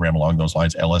good program along those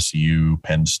lines. LSU,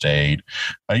 Penn State.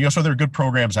 So there are good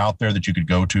programs out there that you could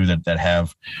go to that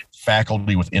have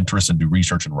faculty with interest and do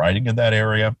research and writing in that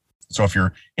area. So if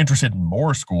you're interested in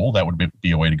more school, that would be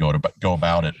a way to go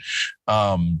about it.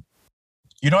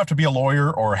 You don't have to be a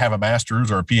lawyer or have a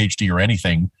master's or a PhD or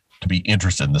anything to be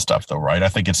interested in this stuff, though, right? I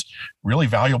think it's really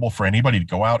valuable for anybody to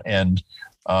go out and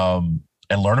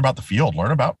learn about the field, learn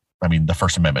about, the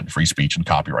First Amendment, free speech, and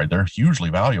copyright. They're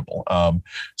hugely valuable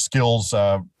skills.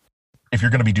 If you're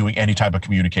going to be doing any type of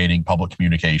communicating, public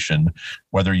communication,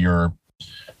 whether you're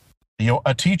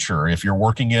a teacher, if you're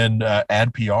working in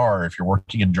ad PR, if you're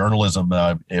working in journalism,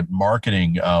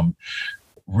 marketing,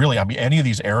 really, any of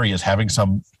these areas, having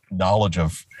some knowledge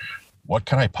of what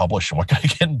can I publish and what can I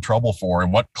get in trouble for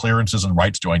and what clearances and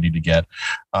rights do I need to get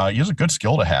is a good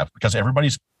skill to have, because everybody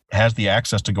has the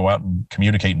access to go out and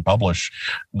communicate and publish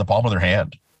in the palm of their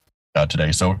hand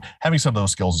today. So having some of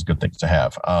those skills is a good thing to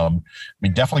have.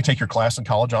 Definitely take your class in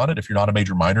college on it. If you're not a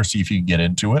major minor, see if you can get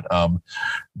into it.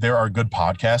 There are good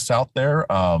podcasts out there.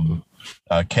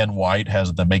 Ken White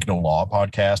has the Make No Law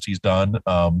podcast he's done.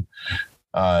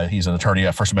 He's an attorney,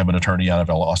 a First Amendment attorney out of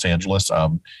Los Angeles.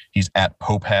 He's at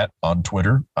Pope Hat on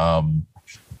Twitter.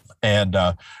 And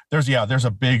there's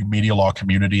a big media law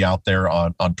community out there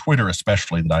on Twitter,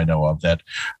 especially, that I know of, that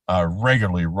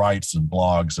regularly writes and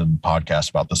blogs and podcasts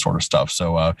about this sort of stuff.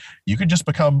 So you can just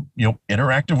become,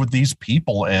 interactive with these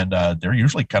people, and they're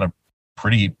usually kind of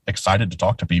pretty excited to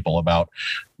talk to people about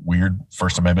weird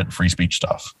First Amendment free speech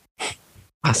stuff.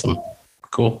 Awesome.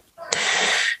 Cool.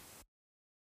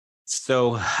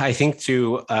 So I think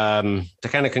to kind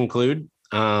of conclude,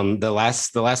 the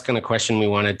last kind of question we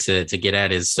wanted to get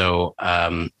at is, so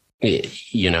I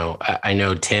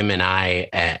know Tim and I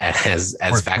as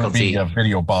faculty, we're being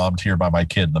video bombed here by my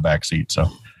kid in the back seat.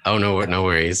 So no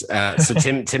worries. So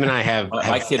Tim and I have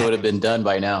my kid would have been done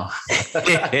by now,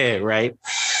 right?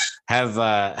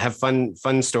 Have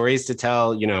fun stories to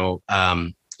tell.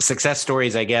 Success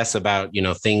stories, I guess, about,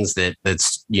 things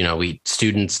that's we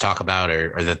students talk about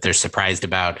or that they're surprised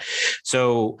about.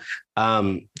 So,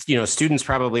 students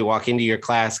probably walk into your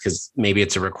class because maybe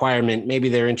it's a requirement, maybe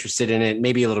they're interested in it,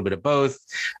 maybe a little bit of both.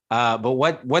 But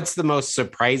what's the most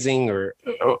surprising or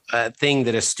thing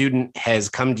that a student has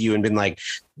come to you and been like,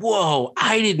 whoa,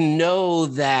 I didn't know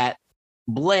that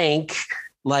blank,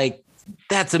 like,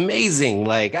 that's amazing.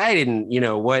 Like, I didn't,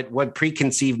 what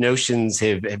preconceived notions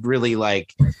have really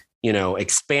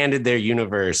expanded their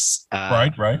universe.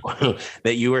 Right.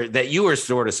 that you were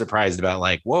sort of surprised about,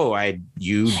 like, whoa,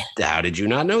 how did you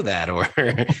not know that?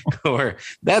 Or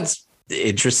that's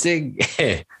interesting.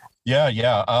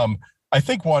 Yeah. I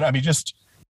think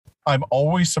I'm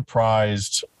always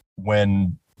surprised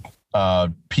when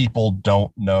people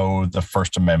don't know the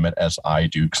First Amendment as I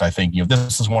do, because I think,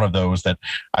 this is one of those that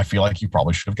I feel like you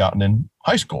probably should have gotten in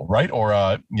high school, right? Or,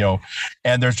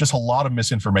 and there's just a lot of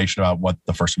misinformation about what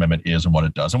the First Amendment is and what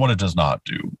it does and what it does not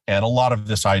do. And a lot of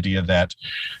this idea that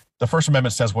the First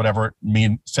Amendment says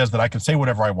says that I can say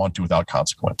whatever I want to without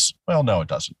consequence. Well, no, it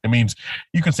doesn't. It means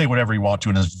you can say whatever you want to,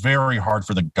 and it's very hard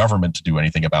for the government to do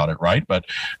anything about it, right? But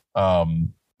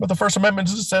the First Amendment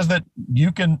says that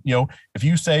you can, if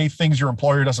you say things your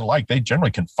employer doesn't like, they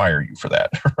generally can fire you for that,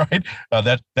 right?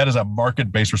 That is a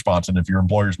market-based response. And if your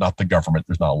employer is not the government,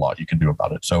 there's not a lot you can do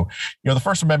about it. So, the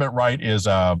First Amendment right is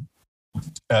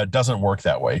doesn't work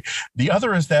that way. The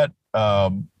other is that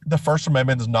the First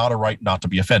Amendment is not a right not to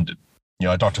be offended.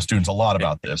 I talk to students a lot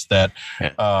about this, that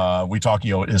we talk,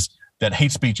 is that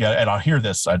hate speech, and I'll hear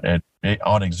this on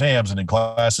exams and in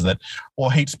classes, that,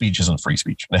 well, hate speech isn't free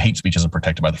speech. The hate speech isn't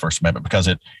protected by the First Amendment because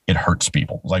it hurts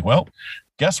people. It's like, well,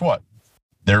 guess what?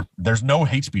 there's no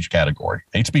hate speech category.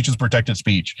 Hate speech is protected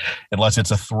speech unless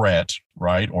it's a threat,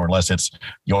 right? Or unless it's,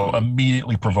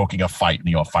 immediately provoking a fight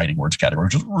in the fighting words category,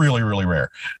 which is really, really rare.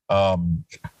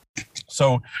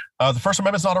 So the First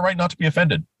Amendment is not a right not to be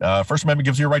offended. First Amendment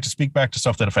gives you a right to speak back to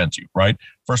stuff that offends you, right?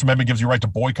 First Amendment gives you a right to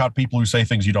boycott people who say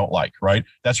things you don't like, right?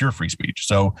 That's your free speech.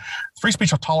 So free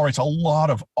speech tolerates a lot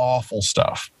of awful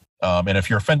stuff. And if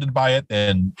you're offended by it,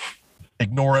 then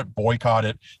ignore it, boycott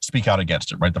it, speak out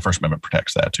against it, right? The First Amendment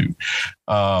protects that too.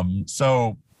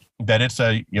 So that it's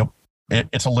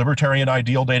a libertarian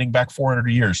ideal dating back 400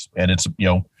 years. And it's,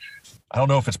 I don't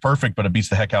know if it's perfect, but it beats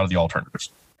the heck out of the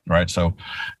alternatives, right? So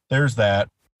there's that.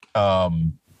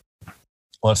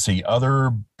 Let's see,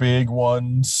 other big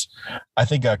ones. I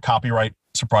think copyright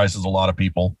surprises a lot of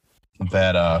people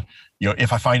that,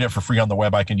 if I find it for free on the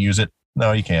web, I can use it.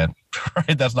 No, you can't.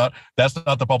 Right? That's not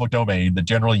the public domain. That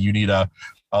generally you need a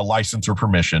license or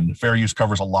permission. Fair use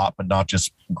covers a lot, but not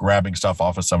just grabbing stuff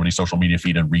off of somebody's social media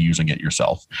feed and reusing it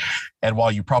yourself. And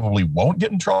while you probably won't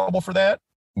get in trouble for that,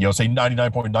 say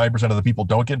 99.9% of the people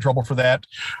don't get in trouble for that,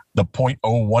 the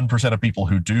 0.01% of people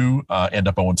who do end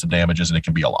up owing some damages, and it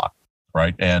can be a lot,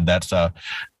 right? And that's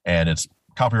and it's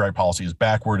copyright policy is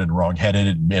backward and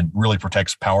wrong-headed and really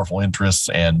protects powerful interests,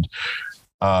 and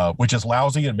which is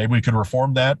lousy, and maybe we could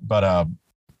reform that. But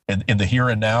in the here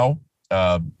and now,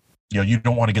 you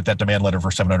don't want to get that demand letter for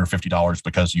 $750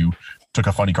 because you took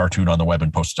a funny cartoon on the web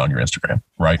and posted it on your Instagram,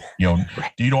 right? You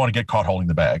don't want to get caught holding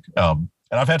the bag.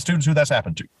 And I've had students who that's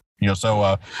happened to,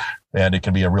 so and it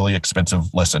can be a really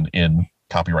expensive lesson in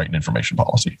copyright and information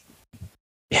policy.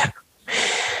 Yeah.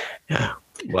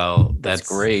 Well, that's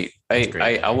great.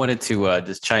 I wanted to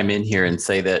just chime in here and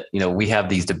say that, we have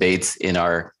these debates in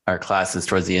our classes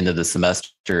towards the end of the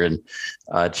semester.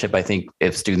 And Chip, I think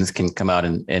if students can come out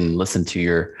and listen to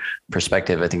your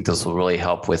perspective, I think this will really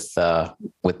help with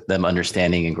them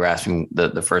understanding and grasping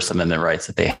the First Amendment rights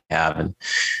that they have.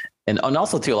 And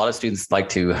also too, a lot of students like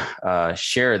to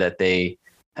share that they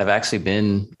have actually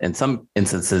been, in some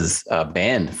instances,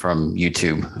 banned from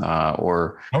YouTube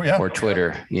or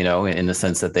Twitter, in the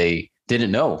sense that they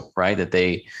didn't know, right? That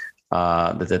they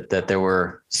that there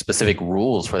were specific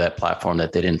rules for that platform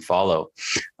that they didn't follow,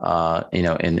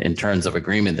 in terms of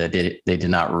agreement that they did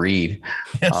not read.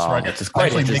 That's right. I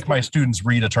actually make my students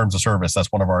read a terms of service.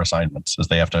 That's one of our assignments, is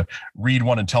they have to read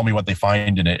one and tell me what they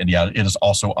find in it. And yeah, it is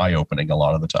also eye-opening a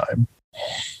lot of the time.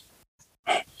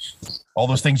 All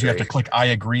those things you have to click I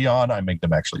agree on, I make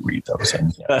them actually read those.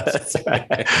 And, That's right.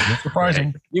 It's surprising.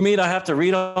 Right. You mean I have to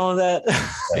read all of that?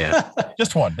 Yeah.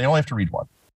 Just one. They only have to read one.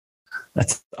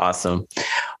 That's awesome.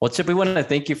 Well, Chip, we want to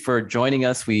thank you for joining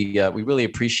us. We really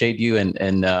appreciate you.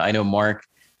 And I know Mark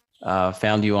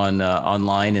found you on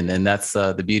online, and that's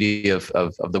the beauty of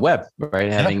the web,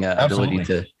 right? Having an ability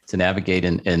to navigate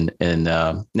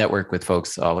and network with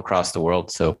folks all across the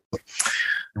world. So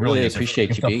really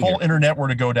appreciate you being here. If the full internet were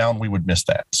to go down, we would miss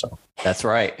that. So that's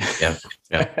right.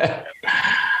 Yeah.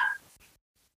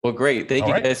 Well, great. Thank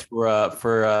you guys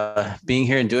for being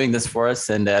here and doing this for us.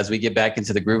 And as we get back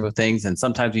into the groove of things, and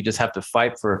sometimes you just have to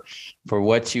fight for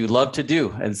what you love to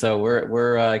do. And so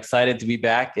we're excited to be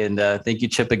back. And thank you,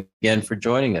 Chip, again for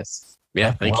joining us.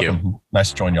 Yeah, thank you.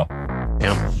 Nice to join y'all.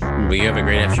 Yeah, we have a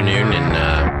great afternoon,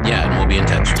 and and we'll be in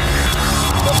touch. Okay.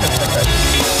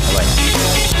 Bye-bye.